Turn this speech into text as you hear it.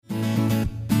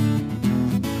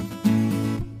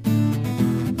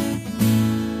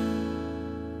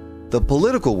The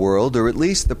political world, or at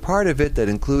least the part of it that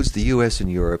includes the US and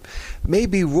Europe, may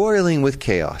be roiling with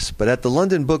chaos, but at the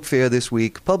London Book Fair this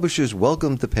week, publishers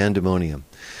welcomed the pandemonium.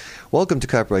 Welcome to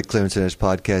Copyright Clearance Center's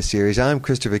podcast series. I'm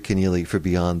Christopher Kenneally for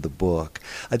Beyond the Book.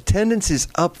 Attendance is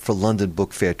up for London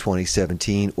Book Fair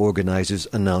 2017, organizers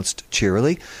announced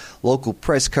cheerily. Local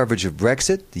press coverage of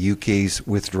Brexit, the UK's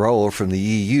withdrawal from the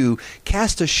EU,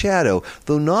 cast a shadow,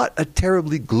 though not a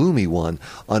terribly gloomy one,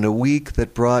 on a week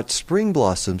that brought spring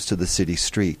blossoms to the city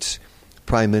streets.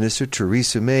 Prime Minister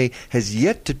Theresa May has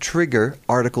yet to trigger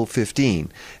Article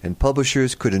 15, and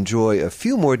publishers could enjoy a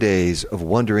few more days of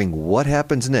wondering what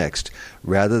happens next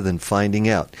rather than finding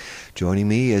out. Joining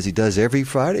me, as he does every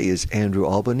Friday, is Andrew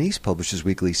Albanese, Publishers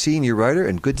Weekly senior writer,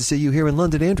 and good to see you here in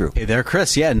London, Andrew. Hey there,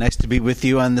 Chris. Yeah, nice to be with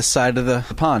you on this side of the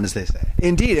pond, as they say.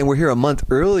 Indeed, and we're here a month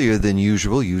earlier than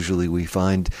usual. Usually we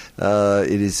find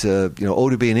it is,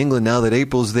 to be in England now that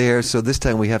April's there, so this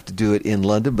time we have to do it in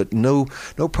London, but no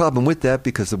problem with that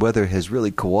because the weather has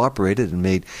really cooperated and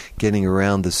made getting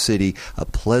around the city a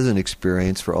pleasant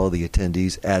experience for all the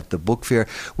attendees at the book fair,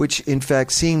 which in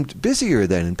fact seemed busier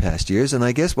than in past years, and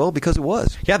I guess, because it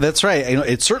was. Yeah, that's right.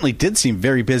 It certainly did seem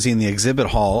very busy in the exhibit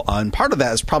hall, and part of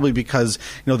that is probably because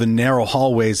the narrow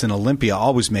hallways in Olympia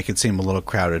always make it seem a little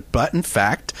crowded. But in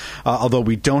fact, although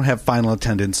we don't have final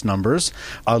attendance numbers,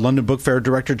 London Book Fair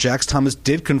Director Jax Thomas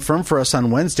did confirm for us on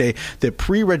Wednesday that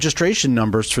pre-registration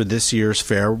numbers for this year's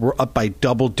fair were up by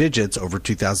double digits over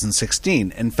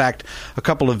 2016. In fact, a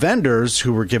couple of vendors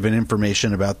who were given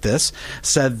information about this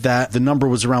said that the number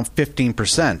was around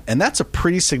 15%, and that's a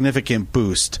pretty significant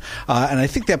boost. And I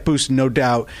think that boost, no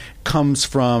doubt, comes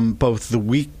from both the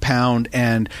weak pound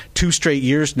and 2 straight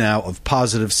years now of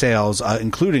positive sales,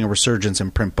 including a resurgence in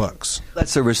print books.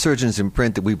 That's a resurgence in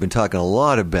print that we've been talking a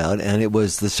lot about, and it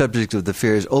was the subject of the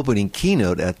fair's opening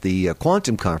keynote at the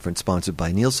Quantum Conference sponsored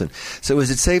by Nielsen. So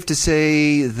is it safe to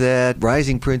say that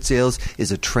rising print sales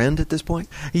is a trend at this point?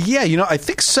 Yeah, I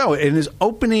think so. In his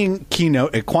opening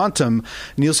keynote at Quantum,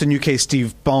 Nielsen UK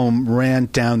Steve Bohm ran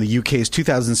down the UK's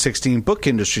 2016 book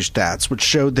industry stats, which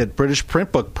showed that British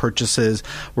print book purchases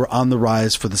were on the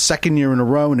rise for the second year in a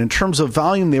row, and in terms of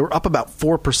volume, they were up about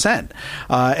 4%.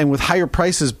 And with higher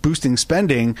prices boosting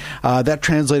spending, that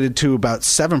translated to about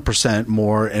 7%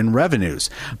 more in revenues.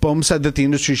 Bohm said that the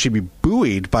industry should be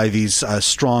buoyed by these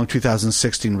strong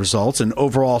 2016 results and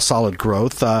overall solid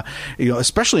growth,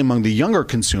 especially among the younger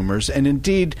consumers. And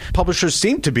indeed, publishers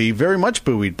seem to be very much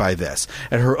buoyed by this.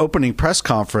 At her opening press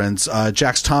conference,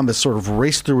 Jax Thomas sort of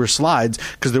raced through her slides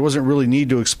because there wasn't really need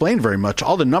to explain very much.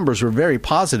 All the numbers were very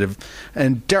positive,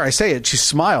 and dare I say it, she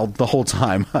smiled the whole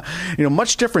time.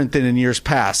 Much different than in years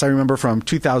past. I remember from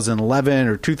 2011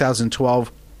 or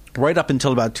 2012, right up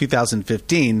until about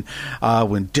 2015,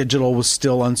 when digital was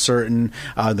still uncertain,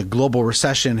 the global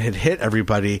recession had hit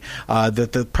everybody,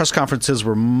 that the press conferences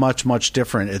were much, much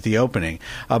different at the opening.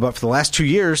 But for the last 2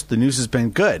 years, the news has been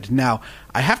good. Now,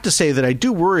 I have to say that I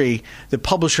do worry that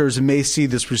publishers may see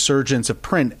this resurgence of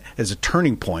print as a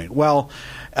turning point. Well,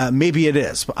 maybe it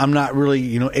is, but I'm not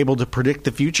really, able to predict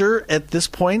the future at this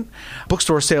point.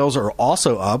 Bookstore sales are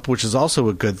also up, which is also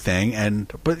a good thing.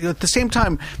 But at the same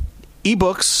time,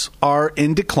 ebooks are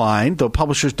in decline, though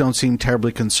publishers don't seem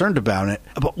terribly concerned about it.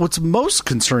 But what's most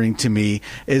concerning to me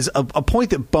is a point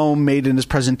that Bohm made in his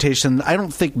presentation that I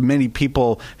don't think many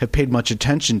people have paid much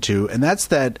attention to, and that's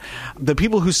that the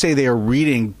people who say they are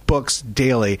reading books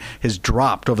daily has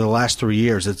dropped over the last 3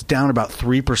 years. It's down about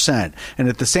 3%. And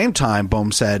at the same time,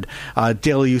 Bohm said,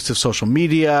 daily use of social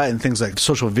media and things like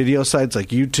social video sites like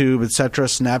YouTube, etc.,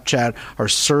 Snapchat are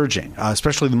surging,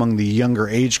 especially among the younger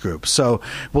age group. So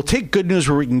we'll take good news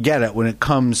where we can get it when it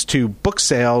comes to book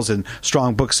sales and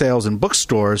strong book sales in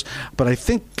bookstores. But I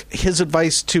think his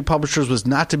advice to publishers was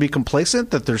not to be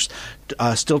complacent, that there's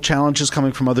still challenges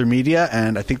coming from other media,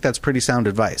 and I think that's pretty sound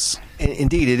advice.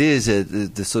 Indeed, it is.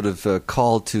 The sort of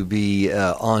call to be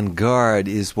on guard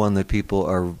is one that people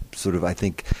are sort of, I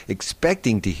think,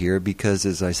 expecting to hear because,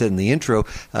 as I said in the intro,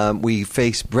 we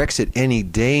face Brexit any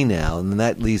day now, and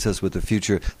that leaves us with a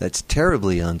future that's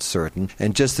terribly uncertain.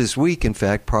 And just this week, in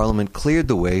fact, Parliament cleared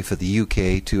the way for the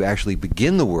UK to actually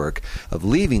begin the work of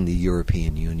leaving the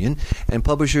European Union, and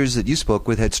publishers that you spoke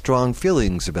with had strong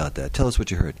feelings about that. Tell us what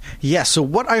you heard. Yeah, Yeah, so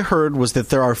what I heard was that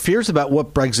there are fears about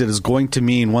what Brexit is going to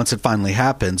mean once it finally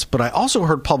happens, but I also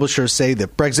heard publishers say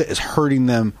that Brexit is hurting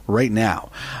them right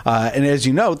now. And as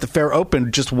you know, the fair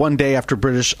opened just one day after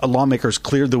British lawmakers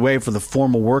cleared the way for the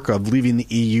formal work of leaving the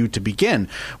EU to begin,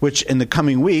 which in the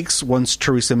coming weeks, once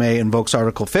Theresa May invokes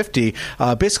Article 50,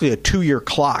 basically a 2-year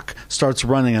clock starts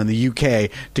running on the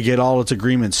UK to get all its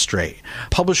agreements straight.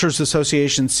 Publishers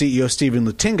Association CEO Stephen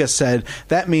Lutinga said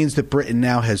that means that Britain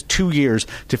now has 2 years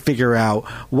to figure out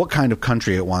what kind of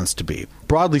country it wants to be.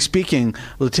 Broadly speaking,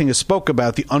 Lutinga spoke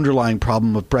about the underlying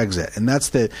problem of Brexit, and that's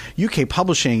that UK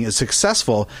publishing is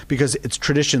successful because its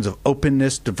traditions of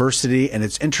openness, diversity, and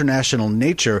its international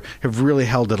nature have really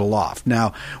held it aloft.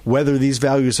 Now, whether these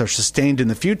values are sustained in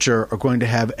the future are going to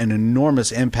have an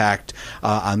enormous impact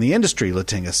on the industry,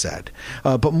 Lutinga said.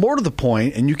 But more to the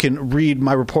point, and you can read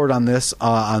my report on this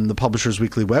on the Publishers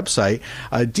Weekly website,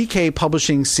 DK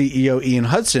Publishing CEO Ian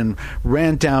Hudson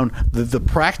ran down the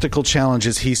practical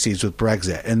challenges he sees with Brexit.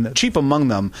 And chief among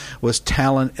them was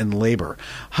talent and labor.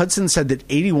 Hudson said that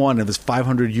 81 of his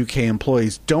 500 UK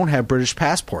employees don't have British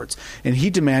passports, and he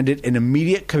demanded an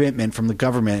immediate commitment from the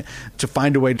government to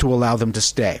find a way to allow them to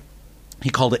stay. He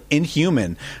called it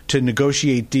inhuman to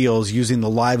negotiate deals using the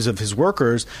lives of his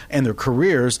workers and their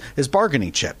careers as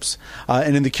bargaining chips.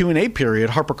 And in the Q&A period,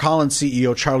 HarperCollins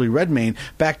CEO Charlie Redmayne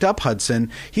backed up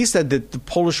Hudson. He said that the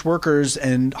Polish workers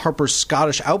and Harper's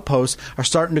Scottish outposts are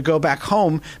starting to go back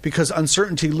home because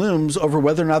uncertainty looms over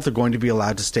whether or not they're going to be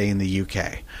allowed to stay in the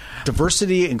UK.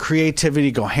 Diversity and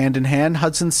creativity go hand in hand,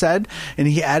 Hudson said, and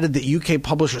he added that UK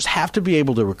publishers have to be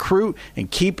able to recruit and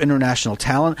keep international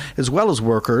talent as well as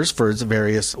workers for its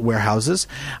various warehouses,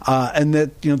 and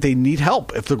that they need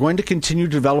help. If they're going to continue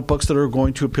to develop books that are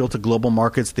going to appeal to global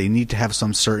markets, they need to have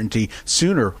some certainty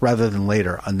sooner rather than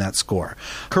later on that score.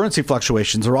 Currency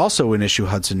fluctuations are also an issue,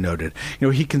 Hudson noted.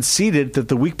 He conceded that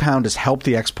the weak pound has helped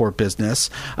the export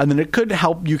business, and that it could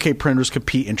help UK printers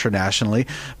compete internationally,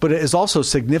 but it has also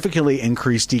significantly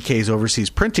increased DK's overseas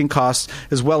printing costs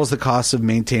as well as the costs of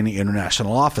maintaining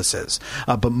international offices.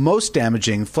 But most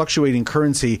damaging, fluctuating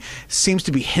currency seems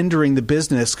to be hindering the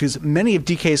business because many of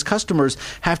DK's customers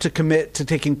have to commit to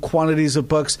taking quantities of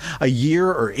books a year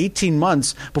or 18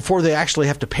 months before they actually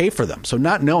have to pay for them. So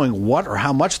not knowing what or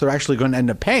how much they're actually going to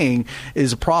end up paying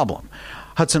is a problem.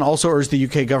 Hudson also urged the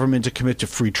UK government to commit to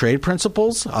free trade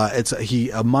principles.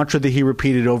 A mantra that he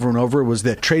repeated over and over was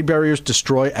that trade barriers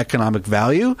destroy economic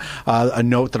value, a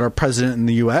note that our president in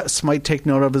the U.S. might take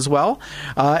note of as well.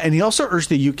 And he also urged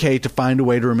the UK to find a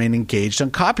way to remain engaged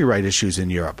on copyright issues in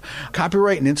Europe.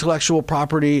 Copyright and intellectual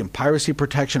property and piracy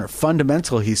protection are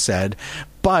fundamental, he said,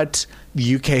 but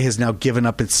the UK has now given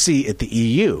up its seat at the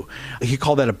EU. He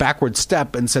called that a backward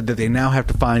step and said that they now have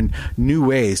to find new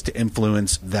ways to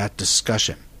influence that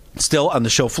discussion. Still, on the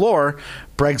show floor,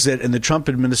 Brexit and the Trump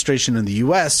administration in the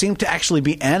U.S. seem to actually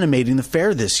be animating the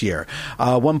fair this year.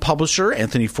 One publisher,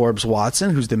 Anthony Forbes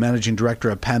Watson, who's the managing director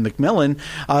of Pan Macmillan,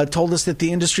 told us that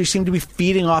the industry seemed to be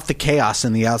feeding off the chaos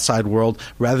in the outside world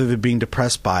rather than being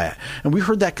depressed by it. And we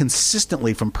heard that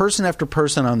consistently from person after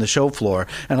person on the show floor.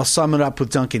 And I'll sum it up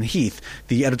with Duncan Heath,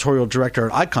 the editorial director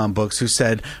at Icon Books, who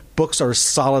said, "Books are a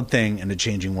solid thing in a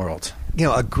changing world."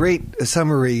 A great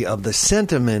summary of the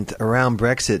sentiment around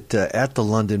Brexit at the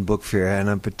London Book Fair, and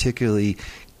I'm particularly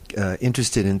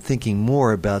interested in thinking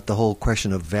more about the whole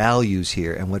question of values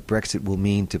here and what Brexit will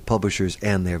mean to publishers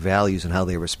and their values and how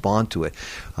they respond to it.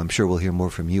 I'm sure we'll hear more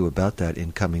from you about that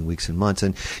in coming weeks and months.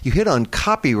 And you hit on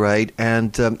copyright,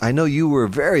 and I know you were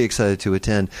very excited to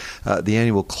attend the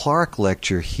annual Clark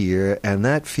Lecture here, and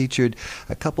that featured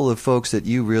a couple of folks that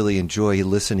you really enjoy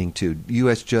listening to.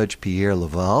 U.S. Judge Pierre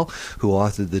Laval, who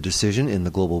authored the decision in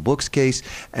the Global Books case,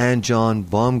 and John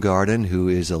Baumgarten, who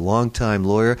is a longtime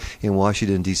lawyer in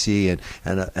Washington, D.C., and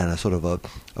a sort of a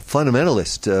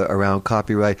fundamentalist around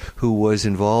copyright, who was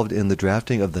involved in the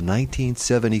drafting of the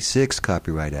 1976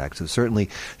 Copyright Act. So certainly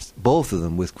both of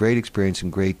them with great experience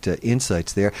and great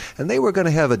insights there. And they were going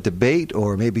to have a debate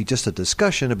or maybe just a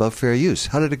discussion about fair use.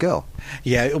 How did it go?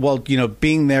 Yeah, well,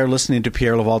 being there listening to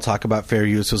Pierre Laval talk about fair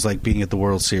use was like being at the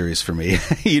World Series for me.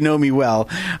 You know me well.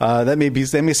 That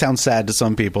may sound sad to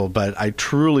some people, but I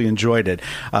truly enjoyed it.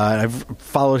 I've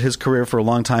followed his career for a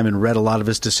long time and read a lot of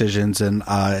his decisions, and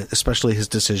especially his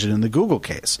decisions decision in the Google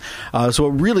case. So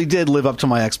it really did live up to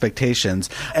my expectations.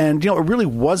 And, it really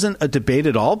wasn't a debate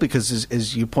at all because,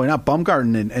 as you point out,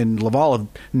 Baumgarten and Laval have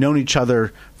known each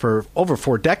other for over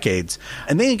 4 decades,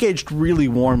 and they engaged really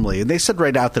warmly. And they said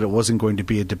right out that it wasn't going to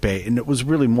be a debate, and it was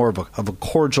really more of a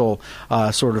cordial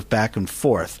sort of back and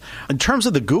forth. In terms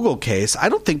of the Google case, I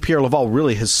don't think Pierre Laval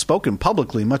really has spoken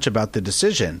publicly much about the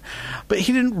decision, but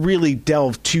he didn't really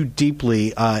delve too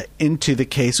deeply into the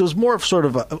case. It was more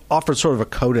of offered sort of a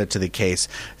coda to the case.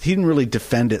 He didn't really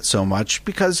defend it so much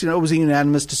because, it was a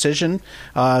unanimous decision.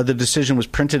 The decision was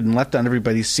printed and left on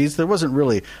everybody's seats. There wasn't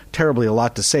really terribly a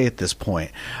lot to say at this point.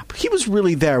 But he was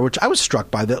really there, which I was struck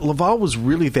by, that Laval was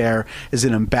really there as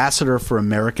an ambassador for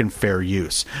American fair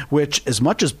use, which, as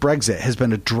much as Brexit, has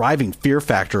been a driving fear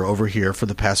factor over here for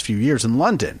the past few years in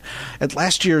London. At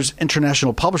last year's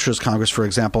International Publishers Congress, for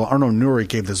example, Arno Nuri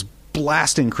gave this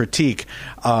blasting critique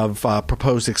of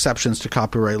proposed exceptions to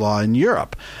copyright law in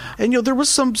Europe. And, there was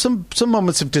some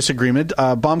moments of disagreement.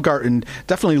 Baumgarten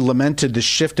definitely lamented the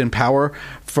shift in power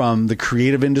from the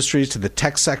creative industries to the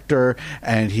tech sector,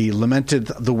 and he lamented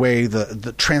the way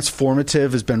the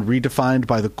transformative has been redefined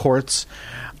by the courts.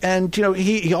 And,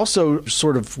 he also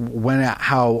sort of went at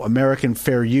how American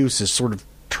fair use is sort of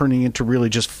turning into really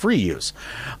just free use.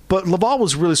 But Laval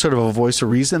was really sort of a voice of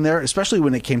reason there, especially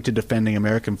when it came to defending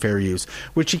American fair use,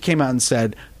 which he came out and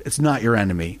said, it's not your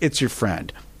enemy, it's your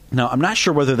friend. Now, I'm not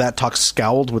sure whether that talk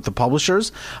scowled with the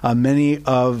publishers, many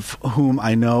of whom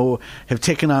I know have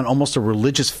taken on almost a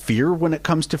religious fear when it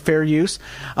comes to fair use.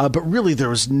 But really, there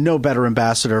was no better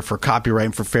ambassador for copyright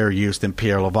and for fair use than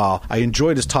Pierre Laval. I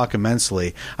enjoyed his talk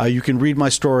immensely. You can read my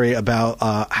story about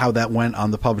how that went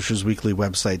on the Publishers Weekly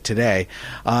website today.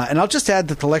 And I'll just add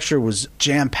that the lecture was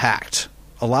jam-packed.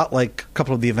 A lot like a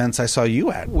couple of the events I saw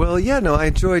you at. Well, I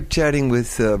enjoyed chatting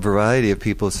with a variety of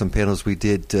people. Some panels we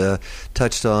did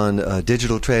touched on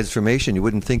digital transformation. You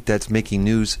wouldn't think that's making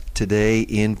news today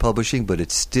in publishing, but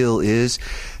it still is.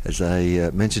 As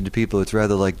I mentioned to people, it's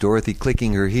rather like Dorothy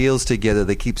clicking her heels together.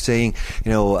 They keep saying,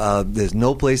 there's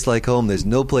no place like home, there's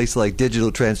no place like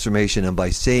digital transformation, and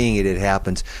by saying it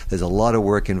happens. There's a lot of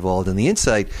work involved. And the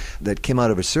insight that came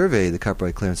out of a survey the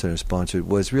Copyright Clearance Center sponsored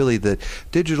was really that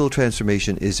digital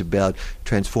transformation is about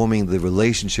transforming the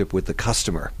relationship with the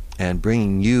customer and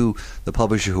bringing you, the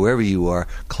publisher, whoever you are,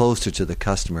 closer to the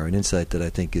customer, an insight that I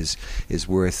think is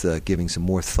worth giving some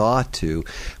more thought to.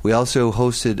 We also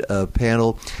hosted a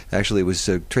panel, actually it was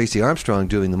Tracy Armstrong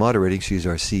doing the moderating, she's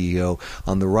our CEO,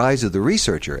 on the rise of the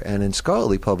researcher. And in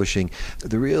scholarly publishing,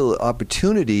 the real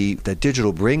opportunity that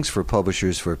digital brings for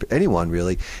publishers, for anyone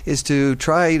really, is to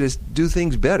try to do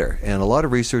things better. And a lot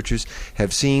of researchers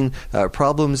have seen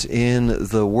problems in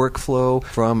the workflow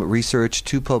from research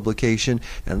to publication,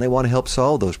 and they want to help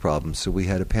solve those problems. So we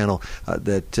had a panel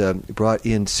that brought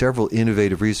in several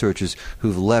innovative researchers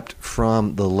who've leapt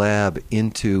from the lab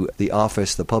into the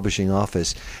office, the publishing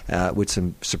office, with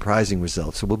some surprising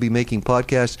results. So we'll be making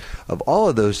podcasts of all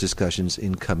of those discussions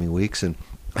in coming weeks, and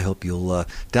I hope you'll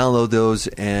download those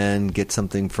and get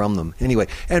something from them. Anyway,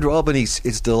 Andrew Albanese,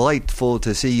 it's delightful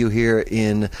to see you here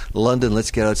in London.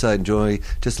 Let's get outside and enjoy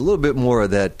just a little bit more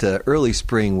of that early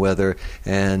spring weather,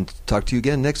 and talk to you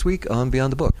again next week on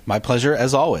Beyond the Book. My pleasure,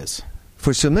 as always.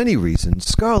 For so many reasons,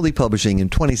 scholarly publishing in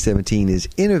 2017 is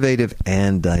innovative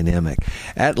and dynamic.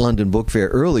 At London Book Fair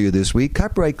earlier this week,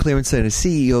 Copyright Clearance Center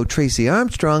CEO Tracy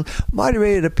Armstrong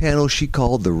moderated a panel she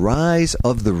called The Rise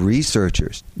of the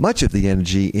Researchers. Much of the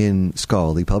energy in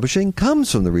scholarly publishing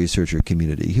comes from the researcher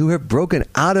community, who have broken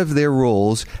out of their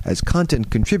roles as content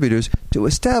contributors to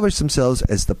establish themselves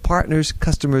as the partners,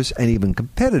 customers, and even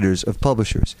competitors of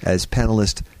publishers. As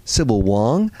panelist Sybil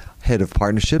Wong, head of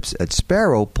partnerships at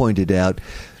Sparrow, pointed out,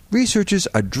 researchers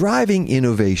are driving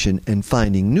innovation and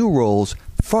finding new roles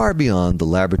far beyond the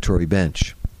laboratory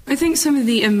bench. I think some of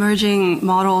the emerging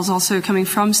models also coming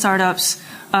from startups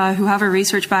who have a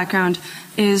research background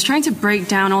is trying to break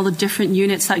down all the different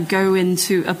units that go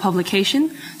into a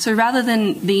publication. So rather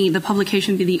than the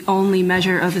publication be the only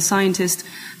measure of a scientist,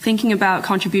 thinking about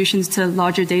contributions to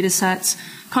larger data sets,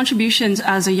 contributions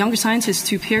as a younger scientist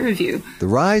to peer review. The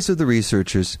Rise of the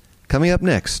Researchers, coming up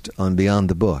next on Beyond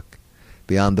the Book.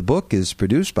 Beyond the Book is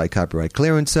produced by Copyright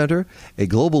Clearance Center, a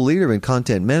global leader in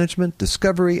content management,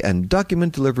 discovery, and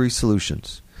document delivery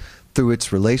solutions. Through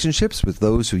its relationships with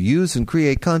those who use and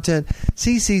create content,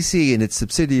 CCC and its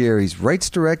subsidiaries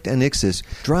RightsDirect and Ixis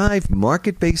drive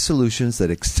market-based solutions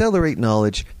that accelerate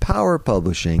knowledge, power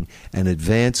publishing, and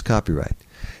advance copyright.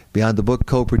 Beyond the Book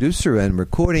co-producer and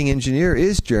recording engineer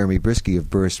is Jeremy Brisky of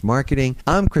Burst Marketing.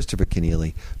 I'm Christopher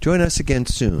Kenneally. Join us again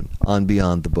soon on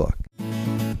Beyond the Book.